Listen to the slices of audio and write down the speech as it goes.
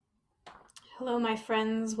Hello, my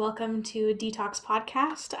friends. Welcome to Detox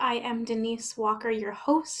Podcast. I am Denise Walker, your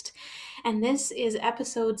host, and this is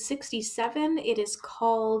episode 67. It is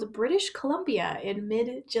called British Columbia in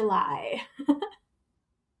mid July.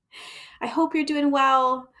 I hope you're doing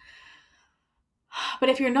well, but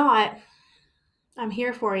if you're not, I'm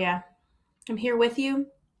here for you. I'm here with you.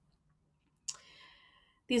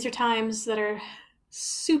 These are times that are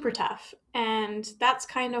super tough, and that's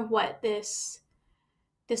kind of what this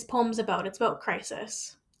poem's about. It's about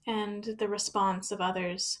crisis and the response of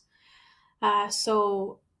others.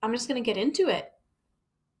 So I'm just going to get into it.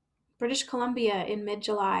 British Columbia in mid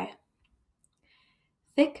July.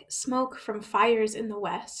 Thick smoke from fires in the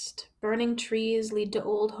west. Burning trees lead to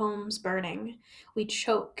old homes burning. We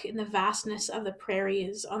choke in the vastness of the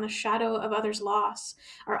prairies, on the shadow of others' loss.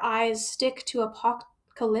 Our eyes stick to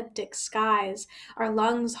apocalyptic skies. Our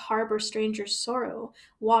lungs harbor strangers' sorrow.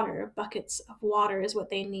 Water, buckets of water is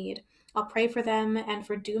what they need. I'll pray for them and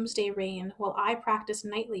for doomsday rain while I practice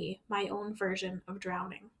nightly my own version of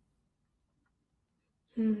drowning.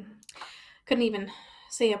 Couldn't even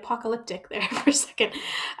say apocalyptic there for a second.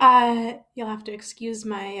 You'll have to excuse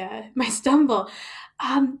my stumble.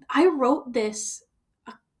 I wrote this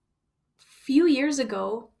a few years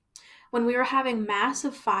ago when we were having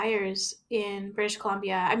massive fires in British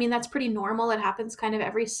Columbia. I mean, that's pretty normal. It happens kind of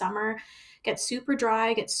every summer. Gets super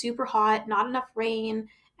dry, gets super hot, not enough rain,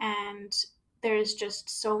 and there's just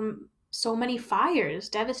so many fires,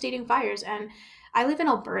 devastating fires. And I live in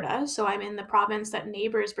Alberta, so I'm in the province that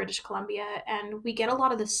neighbors British Columbia, and we get a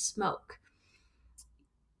lot of the smoke.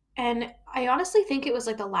 And I honestly think it was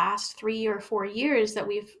like the last 3 or 4 years that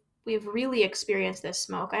we've really experienced this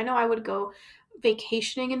smoke. I know I would go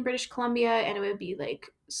vacationing in British Columbia and it would be like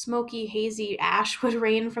smoky, hazy ash would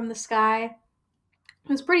rain from the sky. It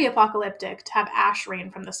was pretty apocalyptic to have ash rain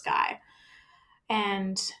from the sky.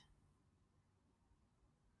 And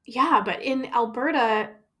yeah, but in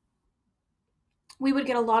Alberta, we would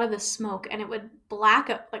get a lot of the smoke and it would black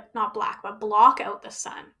out, like not black, but block out the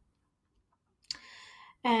sun.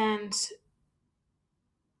 And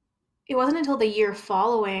it wasn't until the year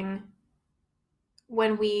following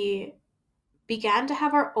when we began to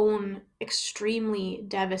have our own extremely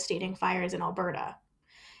devastating fires in Alberta.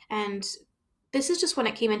 And this is just when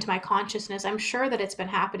it came into my consciousness. I'm sure that it's been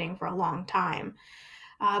happening for a long time.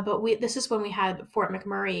 But this is when we had Fort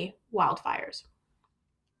McMurray wildfires,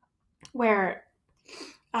 where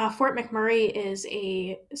Fort McMurray is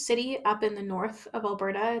a city up in the north of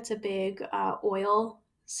Alberta. It's a big oil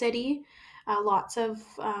city, lots of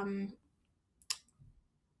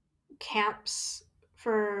camps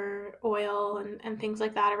for oil and things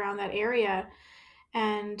like that around that area.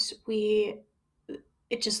 And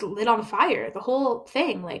it just lit on fire, the whole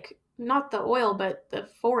thing, like not the oil, but the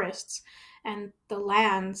forests and the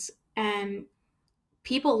lands. And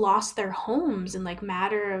people lost their homes in like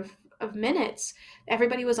matter of minutes.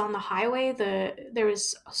 Everybody was on the highway. There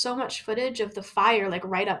was so much footage of the fire like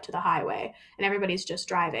right up to the highway, and everybody's just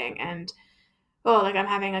driving. And oh, like I'm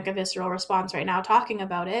having like a visceral response right now talking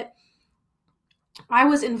about it. I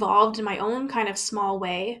was involved in my own kind of small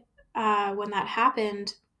way when that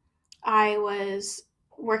happened. I was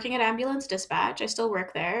working at ambulance dispatch. I still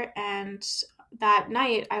work there. And that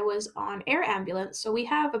night I was on air ambulance. So we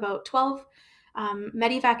have about 12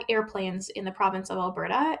 Medivac airplanes in the province of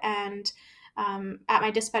Alberta. And at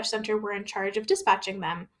my dispatch center, we're in charge of dispatching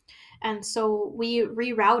them. And so we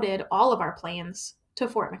rerouted all of our planes to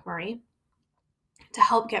Fort McMurray to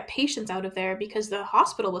help get patients out of there because the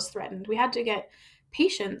hospital was threatened. We had to get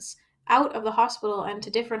patients out of the hospital and to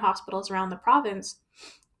different hospitals around the province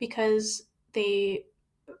because they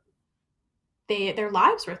their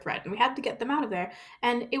lives were threatened. We had to get them out of there.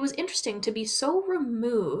 And it was interesting to be so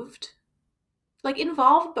removed, like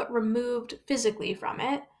involved but removed physically from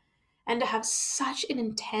it, and to have such an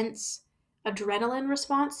intense adrenaline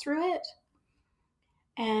response through it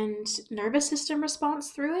and nervous system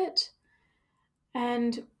response through it.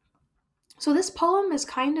 And so this poem is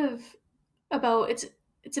kind of about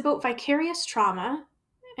it's about vicarious trauma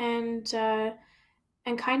and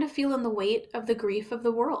kind of feeling the weight of the grief of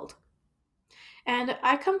the world. And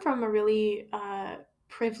I come from a really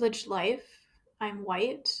privileged life. I'm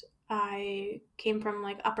white. I came from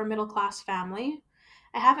like upper middle class family.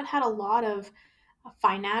 I haven't had a lot of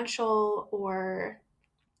financial or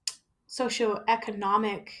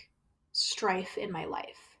socioeconomic strife in my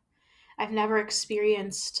life. I've never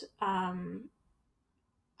experienced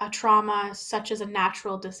a trauma such as a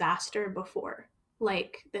natural disaster before,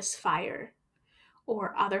 like this fire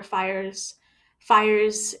or other fires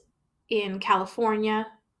in California,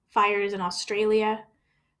 fires in Australia,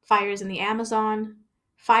 fires in the Amazon,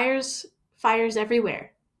 fires fires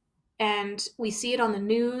everywhere. And we see it on the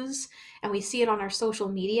news and we see it on our social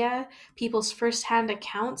media. People's firsthand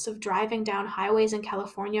accounts of driving down highways in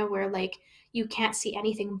California where, like, you can't see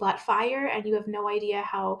anything but fire and you have no idea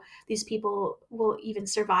how these people will even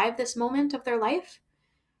survive this moment of their life.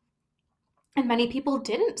 And many people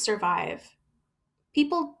didn't survive.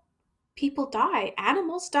 People people die,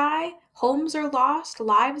 animals die, homes are lost,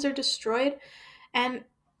 lives are destroyed, and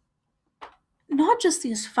not just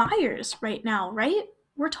these fires right now, right?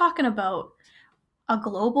 We're talking about a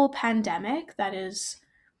global pandemic that is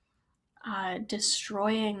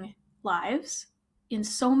destroying lives in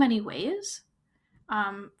so many ways,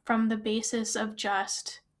 from the basis of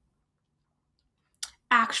just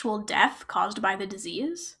actual death caused by the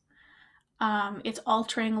disease. It's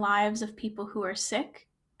altering lives of people who are sick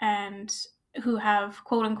and who have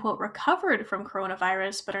quote unquote recovered from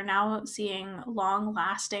coronavirus but are now seeing long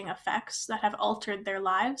lasting effects that have altered their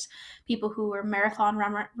lives. People who were marathon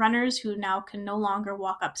runners who now can no longer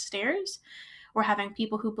walk upstairs. We're having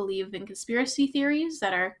people who believe in conspiracy theories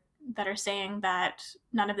that are saying that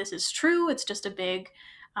none of this is true. It's just a big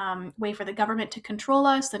way for the government to control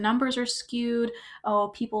us. The numbers are skewed. Oh,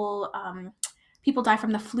 people die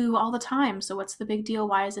from the flu all the time. So what's the big deal?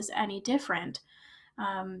 Why is this any different?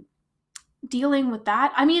 Um, Dealing with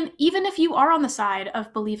that. I mean, even if you are on the side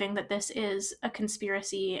of believing that this is a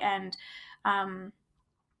conspiracy um,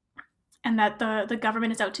 and that the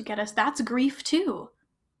government is out to get us, that's grief too.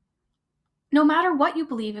 No matter what you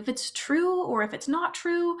believe, if it's true or if it's not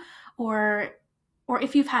true, or or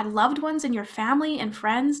if you've had loved ones in your family and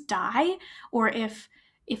friends die, or if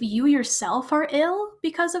you yourself are ill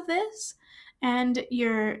because of this, and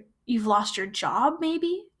you've lost your job,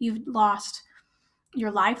 maybe you've lost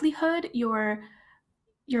your livelihood, your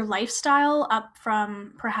lifestyle up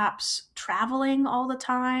from perhaps traveling all the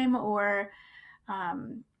time, or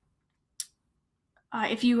um,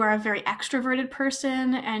 if you are a very extroverted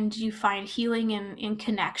person and you find healing in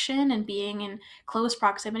connection and being in close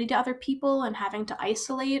proximity to other people and having to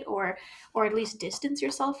isolate or at least distance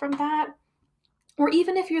yourself from that, or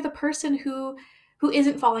even if you're the person who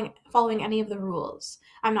isn't following any of the rules.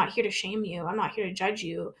 I'm not here to shame you. I'm not here to judge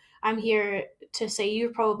you. I'm here to say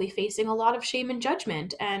you're probably facing a lot of shame and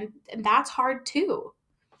judgment, and that's hard too.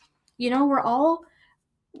 You know, we're all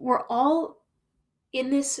in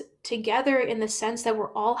this together in the sense that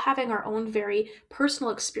we're all having our own very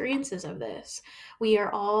personal experiences of this. We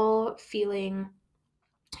are all feeling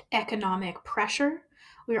economic pressure.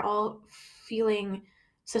 We're all feeling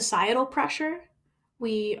societal pressure.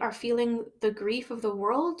 We are feeling the grief of the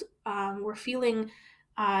world. We're feeling,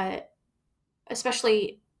 uh,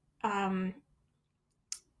 especially um,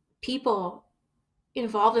 people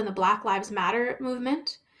involved in the Black Lives Matter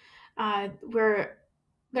movement, where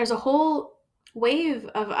there's a whole wave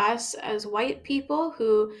of us as white people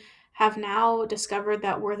who have now discovered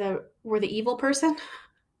that we're the evil person.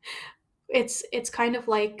 It's kind of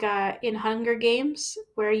like in Hunger Games,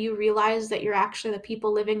 where you realize that you're actually the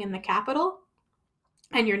people living in the Capitol,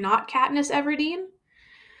 and you're not Katniss Everdeen.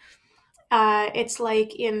 It's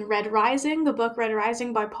like in Red Rising, the book Red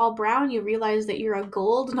Rising by Paul Brown. You realize that you're a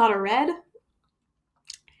gold, not a red,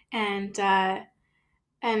 and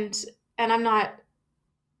and and I'm not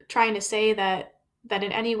trying to say that in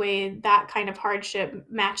any way that kind of hardship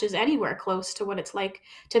matches anywhere close to what it's like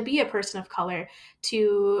to be a person of color,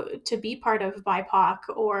 to be part of BIPOC,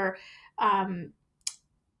 or um,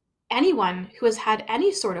 anyone who has had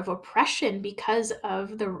any sort of oppression because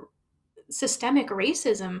of the systemic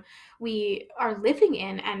racism we are living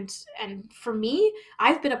in. And for me,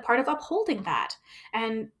 I've been a part of upholding that.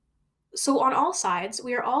 And so on all sides,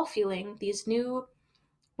 we are all feeling these new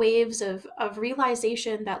waves of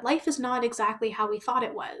realization that life is not exactly how we thought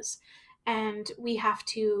it was. And we have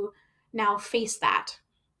to now face that,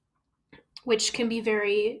 which can be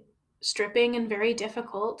very stripping and very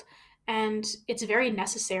difficult. And it's very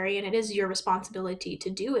necessary, and it is your responsibility to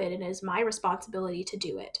do it. And it is my responsibility to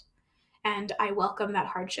do it. And I welcome that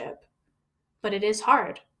hardship. But it is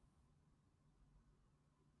hard.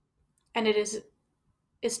 And it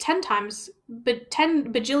is 10 times, but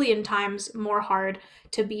 10 bajillion times more hard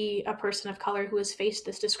to be a person of color who has faced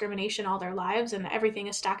this discrimination all their lives and everything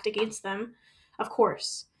is stacked against them, of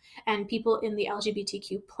course. And people in the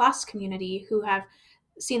LGBTQ plus community who have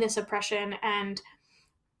seen this oppression and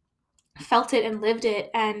felt it and lived it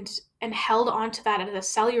and held on to that at a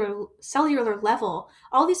cellular level.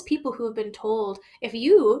 All these people who have been told, if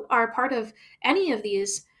you are a part of any of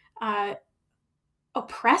these uh,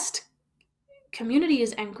 oppressed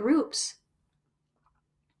communities and groups,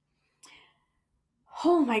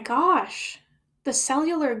 oh my gosh, the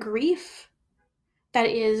cellular grief that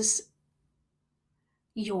is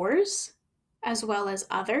yours, as well as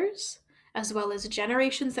others, as well as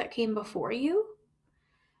generations that came before you,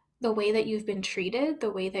 the way that you've been treated,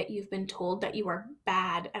 the way that you've been told that you are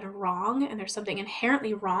bad and wrong and there's something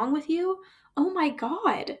inherently wrong with you. Oh my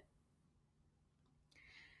God.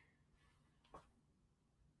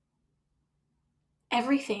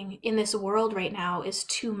 Everything in this world right now is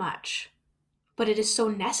too much, but it is so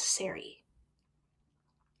necessary.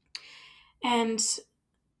 And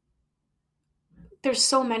there's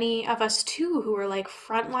so many of us too who are like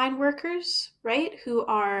frontline workers, right? Who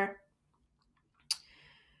are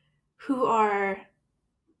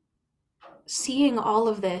seeing all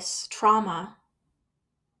of this trauma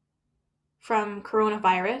from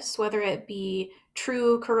coronavirus, whether it be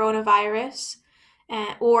true coronavirus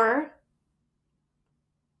or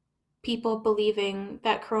people believing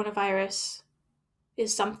that coronavirus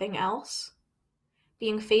is something else,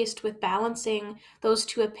 being faced with balancing those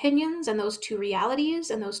two opinions and those two realities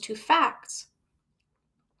and those two facts.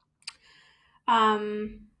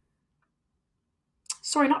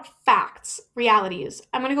 Sorry, not facts, realities.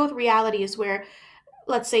 I'm going to go with realities where,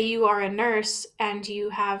 let's say you are a nurse and you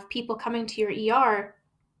have people coming to your ER.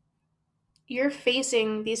 You're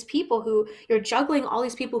facing these people who you're juggling, all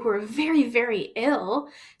these people who are very, very ill,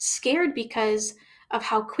 scared because of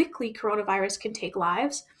how quickly coronavirus can take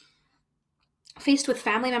lives, faced with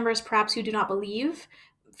family members perhaps who do not believe,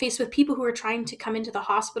 faced with people who are trying to come into the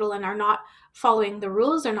hospital and are not following the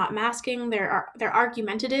rules, they're not masking, they're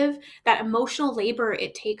argumentative, that emotional labor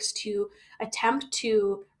it takes to attempt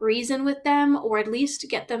to reason with them or at least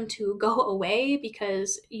get them to go away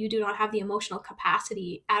because you do not have the emotional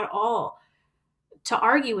capacity at all to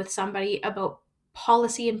argue with somebody about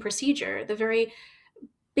policy and procedure. The very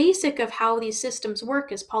basic of how these systems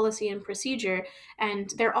work is policy and procedure,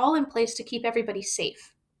 and they're all in place to keep everybody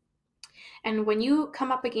safe. And when you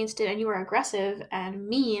come up against it and you are aggressive and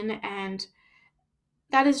mean, and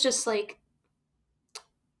that is just like,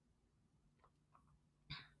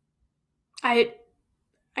 I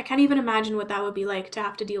can't even imagine what that would be like to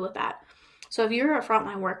have to deal with that. So if you're a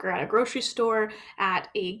frontline worker at a grocery store, at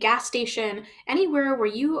a gas station, anywhere where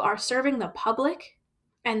you are serving the public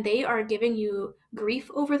and they are giving you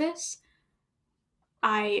grief over this,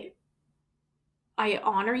 I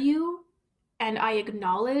honor you and I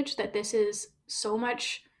acknowledge that this is so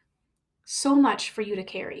much for you to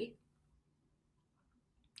carry.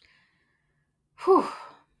 Whew.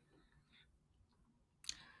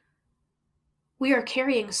 We are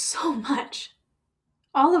carrying so much,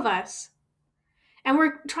 all of us. And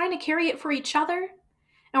we're trying to carry it for each other.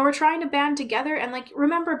 And we're trying to band together. And like,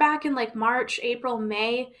 remember back in like March, April,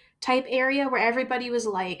 May type area where everybody was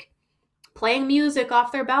like playing music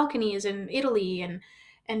off their balconies in Italy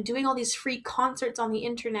and doing all these free concerts on the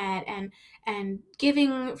internet and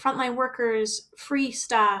giving frontline workers free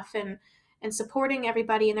stuff and supporting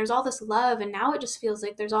everybody, and there's all this love, and now it just feels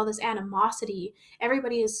like there's all this animosity.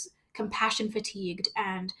 Everybody is compassion fatigued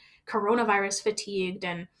and coronavirus fatigued,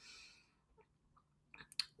 and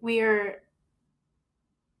we're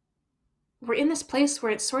in this place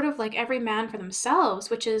where it's sort of like every man for themselves,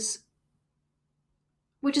 which is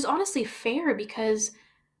honestly fair, because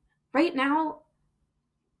right now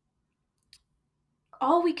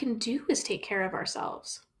all we can do is take care of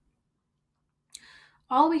ourselves.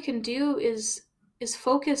 All we can do is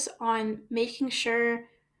focus on making sure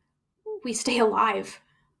we stay alive.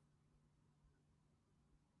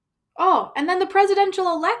 Oh, and then the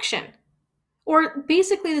presidential election, or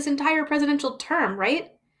basically this entire presidential term,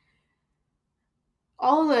 right?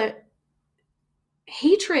 All the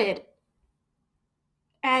hatred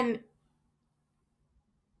and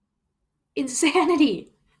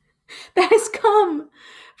insanity that has come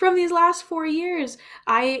from these last 4 years.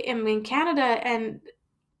 I am in Canada, and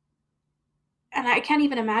I can't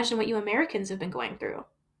even imagine what you Americans have been going through.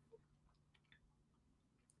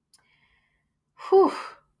 Whew.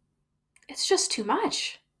 It's just too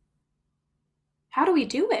much. How do we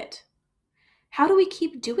do it? How do we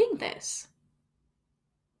keep doing this?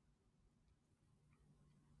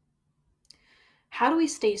 How do we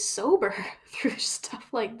stay sober through stuff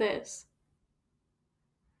like this?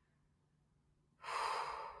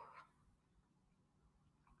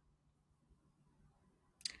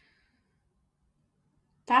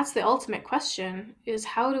 That's the ultimate question, is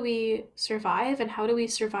how do we survive, and how do we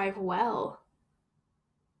survive well?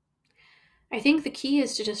 I think the key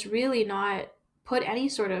is to just really not put any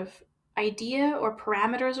sort of idea or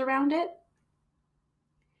parameters around it.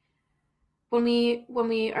 When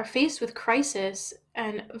we are faced with crisis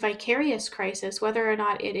and vicarious crisis, whether or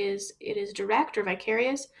not it is direct or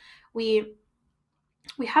vicarious, we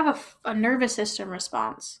have a nervous system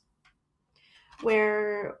response.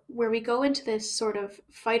 where we go into this sort of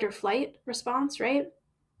fight or flight response, right?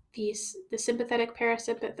 The sympathetic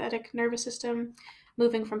parasympathetic nervous system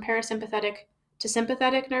moving from parasympathetic to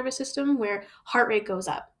sympathetic nervous system, where heart rate goes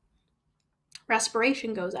up,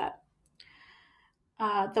 respiration goes up,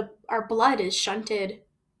 our blood is shunted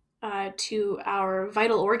to our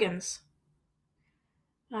vital organs.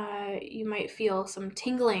 You might feel some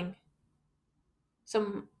tingling,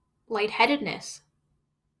 some lightheadedness.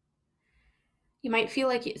 You might feel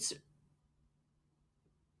like it's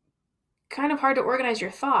kind of hard to organize your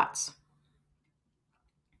thoughts.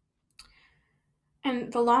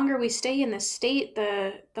 And the longer we stay in this state,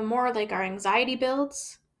 the more like our anxiety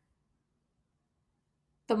builds,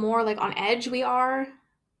 the more like on edge we are,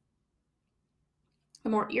 the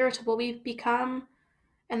more irritable we become,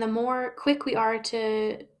 and the more quick we are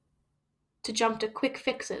to jump to quick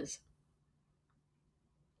fixes.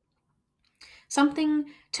 Something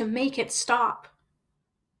to make it stop.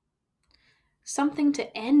 Something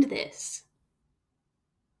to end this.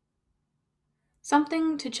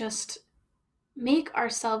 Something to just make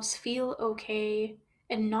ourselves feel okay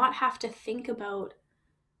and not have to think about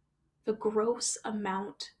the gross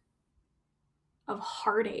amount of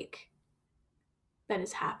heartache that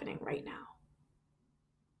is happening right now.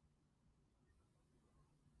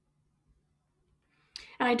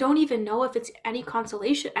 And I don't even know if it's any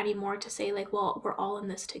consolation anymore to say, like, well, we're all in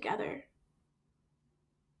this together.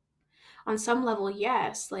 On some level,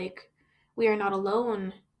 yes, like, we are not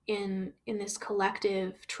alone in this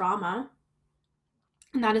collective trauma.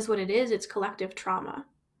 And that is what it is. It's collective trauma.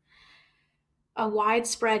 A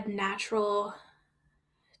widespread natural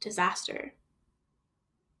disaster.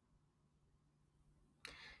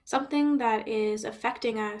 Something that is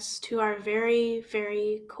affecting us to our very,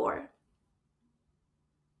 very core.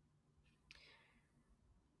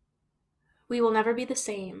 We will never be the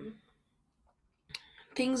same.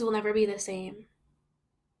 Things will never be the same.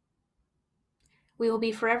 We will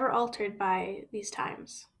be forever altered by these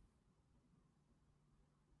times.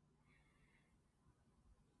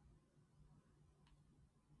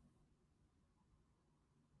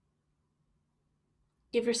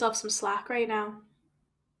 Give yourself some slack right now.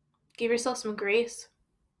 Give yourself some grace.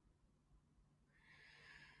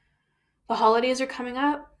 The holidays are coming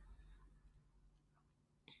up,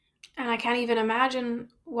 and I can't even imagine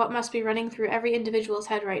what must be running through every individual's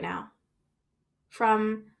head right now.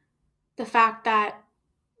 From the fact that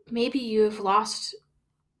maybe you've lost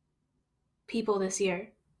people this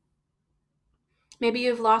year. Maybe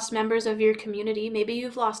you've lost members of your community. Maybe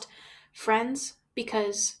you've lost friends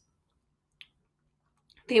because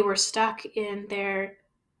they were stuck in their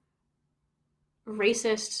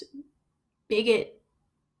racist, bigot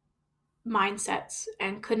mindsets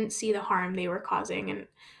and couldn't see the harm they were causing and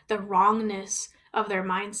the wrongness of their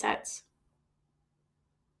mindsets.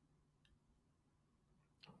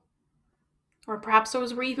 Or perhaps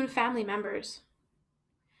those were even family members.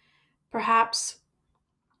 Perhaps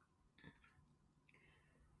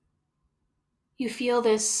you feel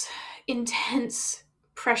this intense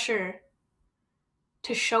pressure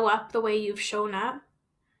to show up the way you've shown up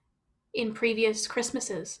in previous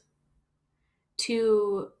Christmases,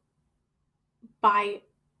 to buy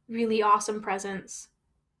really awesome presents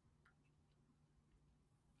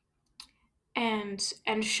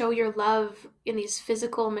and show your love in these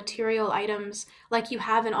physical material items like you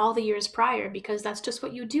have in all the years prior, because that's just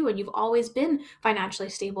what you do and you've always been financially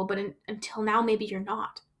stable, but until now maybe you're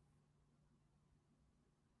not.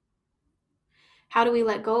 How do we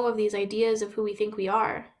let go of these ideas of who we think we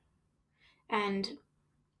are and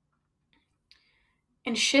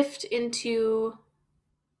shift into,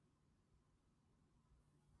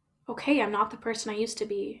 okay, I'm not the person I used to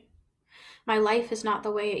be. My life is not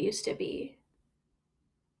the way it used to be.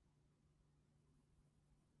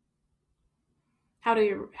 How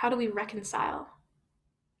do we reconcile?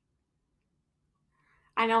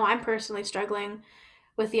 I know I'm personally struggling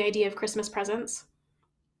with the idea of Christmas presents.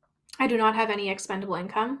 I do not have any expendable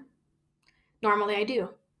income. Normally I do.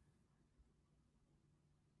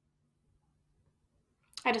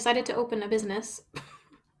 I decided to open a business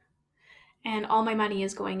and all my money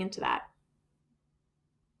is going into that.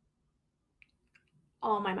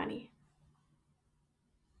 All my money.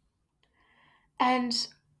 And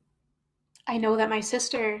I know that my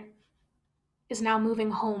sister is now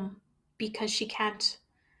moving home because she can't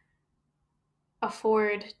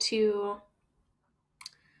afford to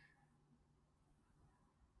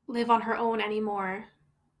live on her own anymore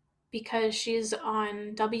because she's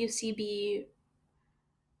on WCB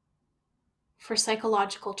for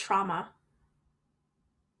psychological trauma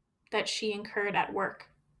that she incurred at work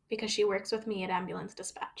because she works with me at ambulance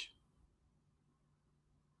dispatch.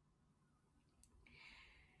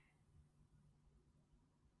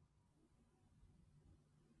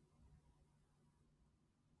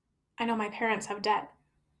 I know my parents have debt.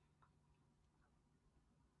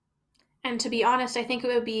 And to be honest, I think it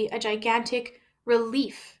would be a gigantic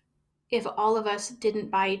relief if all of us didn't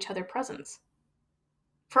buy each other presents.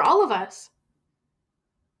 For all of us.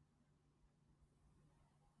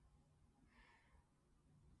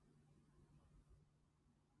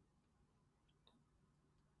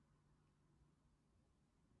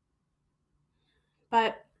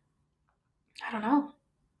 But I don't know.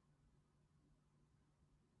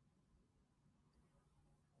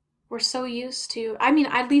 We're so used to, I mean,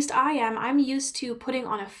 at least I am, I'm used to putting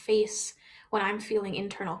on a face when I'm feeling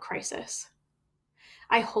internal crisis.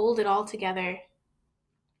 I hold it all together.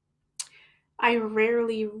 I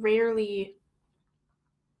rarely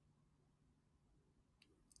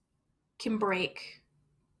can break.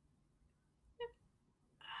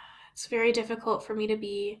 It's very difficult for me to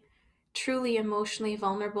be truly emotionally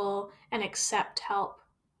vulnerable and accept help.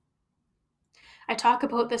 I talk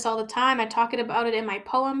about this all the time. I talk about it in my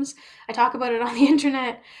poems. I talk about it on the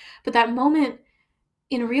internet. But that moment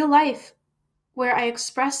in real life where I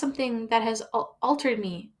express something that has altered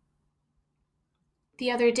me.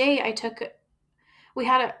 The other day we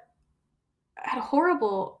had a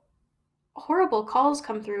horrible calls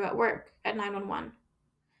come through at work at 911.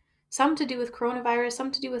 Some to do with coronavirus,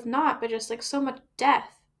 some to do with not, but just like so much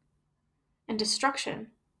death and destruction,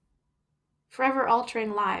 forever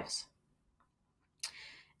altering lives.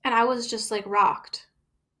 And I was just like rocked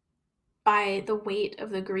by the weight of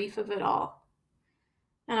the grief of it all.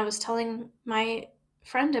 And I was telling my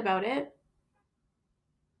friend about it,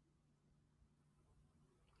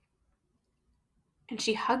 and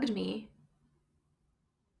she hugged me.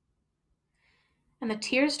 And the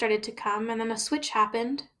tears started to come, and then a switch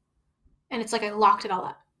happened, and it's like I locked it all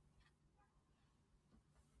up.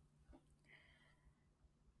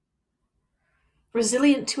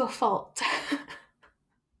 Resilient to a fault.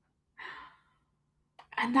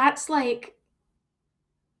 And that's like,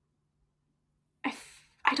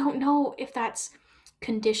 I don't know if that's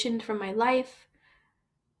conditioned from my life,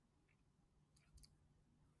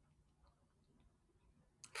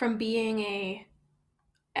 from being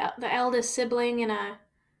the eldest sibling in a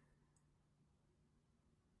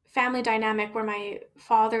family dynamic where my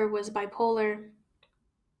father was bipolar,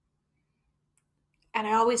 and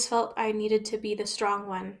I always felt I needed to be the strong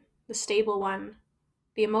one, the stable one,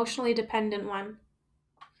 the emotionally dependent one.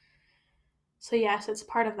 So yes, it's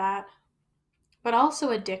part of that. But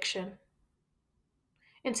also addiction.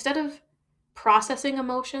 Instead of processing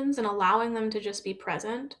emotions and allowing them to just be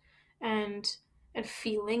present and and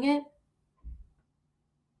feeling it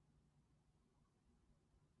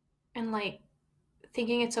and like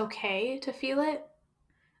thinking it's okay to feel it,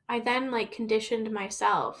 I then like conditioned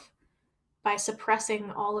myself by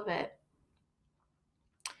suppressing all of it.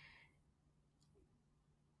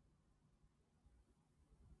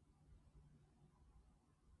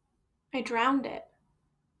 I drowned it.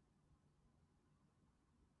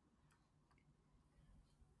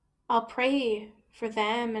 I'll pray for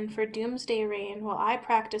them and for doomsday rain while I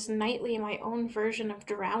practice nightly my own version of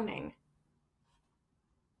drowning.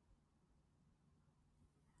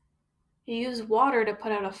 You use water to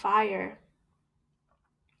put out a fire,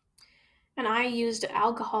 and I used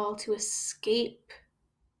alcohol to escape,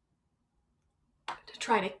 to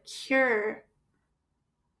try to cure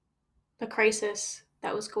the crisis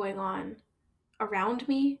that was going on around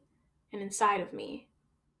me and inside of me.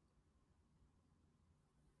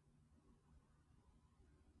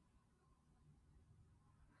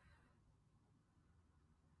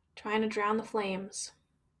 Trying to drown the flames.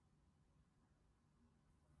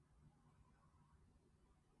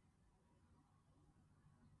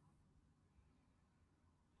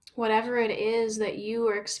 Whatever it is that you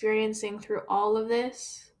are experiencing through all of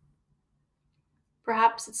this,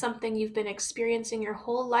 perhaps it's something you've been experiencing your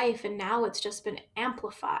whole life and now it's just been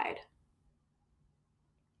amplified.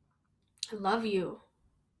 I love you.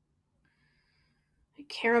 I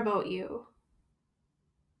care about you.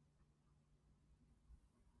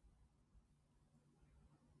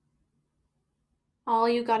 All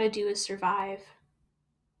you gotta do is survive.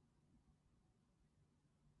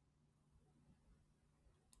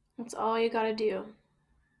 That's all you gotta do.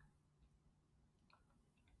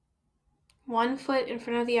 One foot in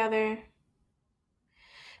front of the other,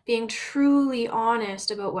 being truly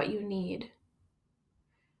honest about what you need.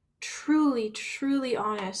 Truly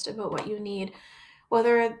honest about what you need.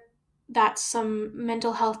 Whether that's some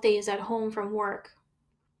mental health days at home from work,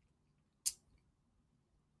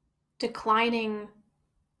 declining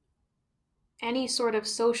any sort of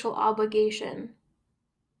social obligation,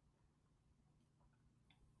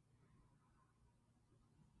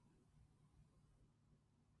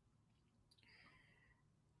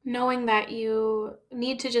 knowing that you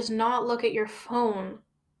need to just not look at your phone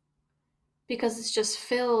because it's just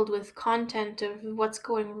filled with content of what's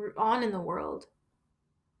going on in the world.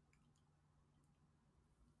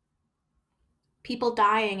 People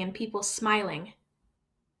dying and people smiling.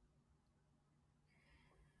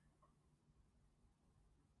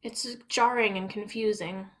 It's jarring and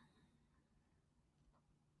confusing.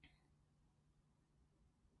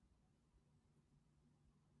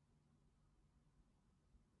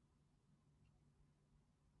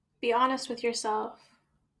 Be honest with yourself,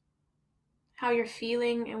 how you're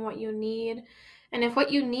feeling and what you need. And if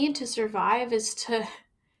what you need to survive is to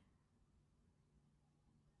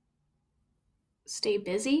stay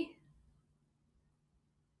busy,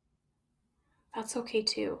 that's okay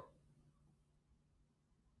too.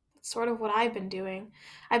 That's sort of what I've been doing.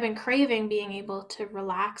 I've been craving being able to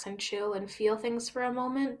relax and chill and feel things for a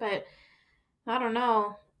moment, but I don't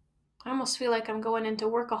know. I almost feel like I'm going into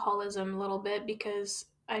workaholism a little bit because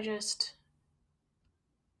as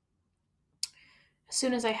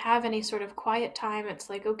soon as I have any sort of quiet time, it's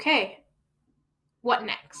like, okay, what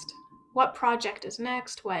next? What project is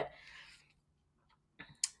next? What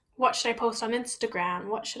should I post on Instagram?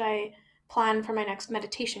 What should I plan for my next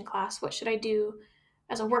meditation class? What should I do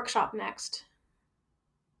as a workshop next?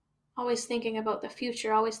 Always thinking about the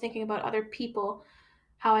future, always thinking about other people,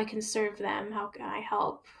 how I can serve them, how can I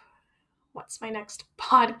help? What's my next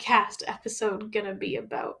podcast episode gonna be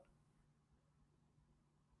about?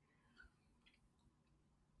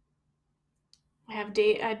 I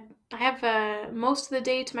have most of the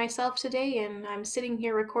day to myself today, and I'm sitting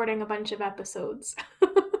here recording a bunch of episodes.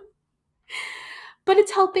 But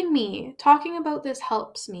it's helping me. Talking about this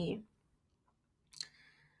helps me.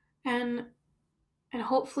 And and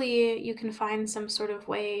hopefully you can find some sort of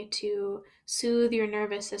way to soothe your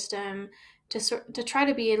nervous system, to try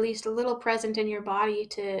to be at least a little present in your body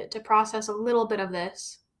to process a little bit of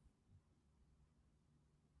this.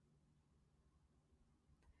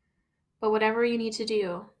 But whatever you need to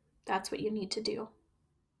do, that's what you need to do.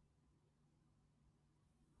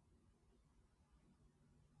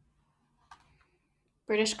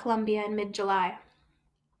 British Columbia in mid-July.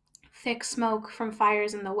 Thick smoke from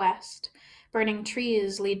fires in the west. Burning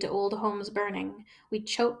trees lead to old homes burning. We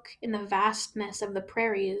choke in the vastness of the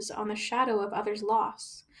prairies on the shadow of others'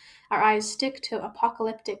 loss. Our eyes stick to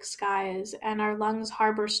apocalyptic skies, and our lungs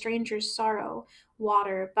harbor strangers' sorrow.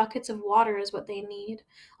 Water, buckets of water is what they need.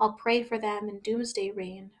 I'll pray for them in doomsday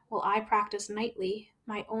rain, while I practice nightly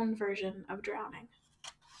my own version of drowning.